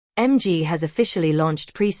MG has officially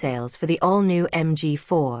launched pre-sales for the all-new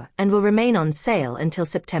MG4 and will remain on sale until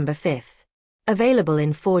September 5th. Available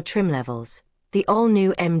in 4 trim levels, the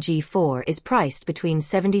all-new MG4 is priced between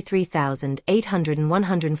 73,800 and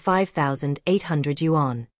 105,800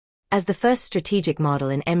 yuan. As the first strategic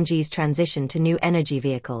model in MG's transition to new energy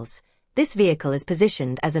vehicles, this vehicle is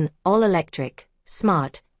positioned as an all-electric,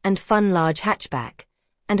 smart, and fun large hatchback,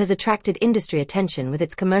 and has attracted industry attention with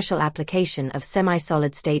its commercial application of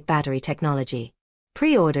semi-solid-state battery technology.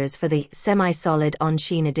 Pre-orders for the semi-solid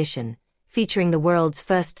Anxin Edition, featuring the world's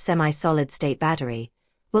first semi-solid-state battery,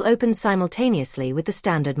 will open simultaneously with the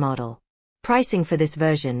standard model. Pricing for this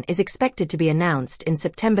version is expected to be announced in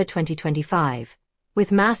September 2025,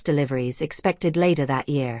 with mass deliveries expected later that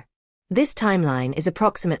year. This timeline is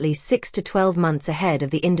approximately 6 to 12 months ahead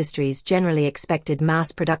of the industry's generally expected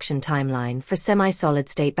mass production timeline for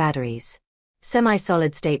semi-solid-state batteries.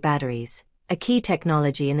 Semi-solid-state batteries, a key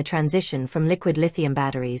technology in the transition from liquid lithium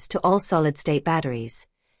batteries to all-solid-state batteries,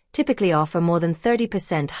 typically offer more than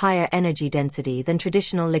 30% higher energy density than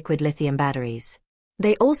traditional liquid lithium batteries.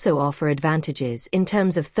 They also offer advantages in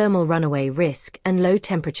terms of thermal runaway risk and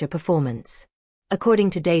low-temperature performance. According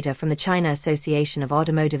to data from the China Association of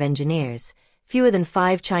Automotive Engineers, fewer than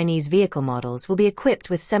 5 Chinese vehicle models will be equipped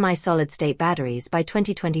with semi-solid-state batteries by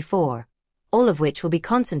 2024, all of which will be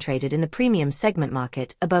concentrated in the premium segment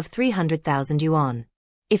market above 300,000 yuan.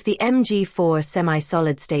 If the MG4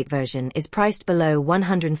 semi-solid-state version is priced below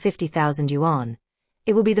 150,000 yuan,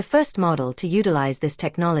 it will be the first model to utilize this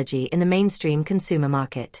technology in the mainstream consumer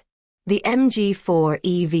market. The MG4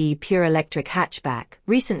 EV pure electric hatchback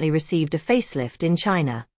recently received a facelift in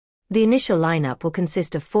China. The initial lineup will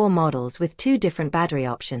consist of 4 models with 2 different battery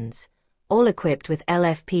options, all equipped with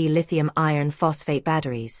LFP lithium iron phosphate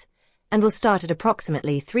batteries, and will start at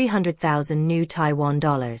approximately 300,000 new Taiwan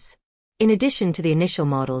dollars. In addition to the initial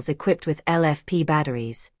models equipped with LFP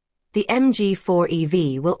batteries, the MG4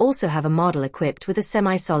 EV will also have a model equipped with a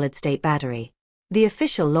semi-solid-state battery. The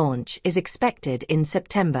official launch is expected in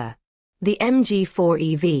September. The MG4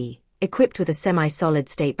 EV, equipped with a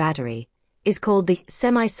semi-solid-state battery, is called the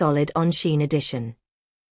Semi-Solid Anxin Edition.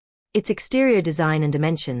 Its exterior design and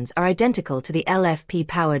dimensions are identical to the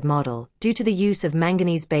LFP-powered model due to the use of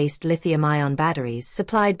manganese-based lithium-ion batteries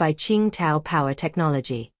supplied by Qingtao Power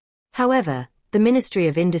Technology. However, the Ministry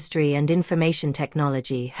of Industry and Information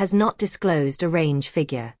Technology has not disclosed a range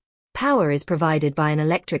figure. Power is provided by an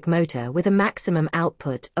electric motor with a maximum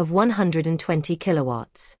output of 120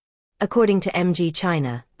 kilowatts. According to MG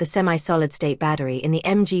China, the semi-solid-state battery in the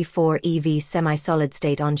MG4 EV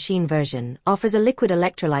semi-solid-state Anxin version offers a liquid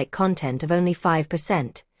electrolyte content of only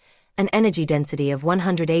 5%, an energy density of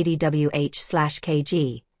 180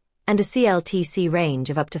 Wh/kg, and a CLTC range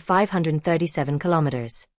of up to 537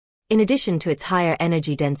 kilometers. In addition to its higher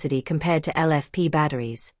energy density compared to LFP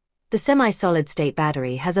batteries, the semi-solid-state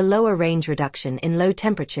battery has a lower range reduction in low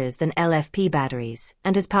temperatures than LFP batteries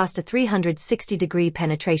and has passed a 360-degree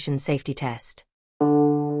penetration safety test.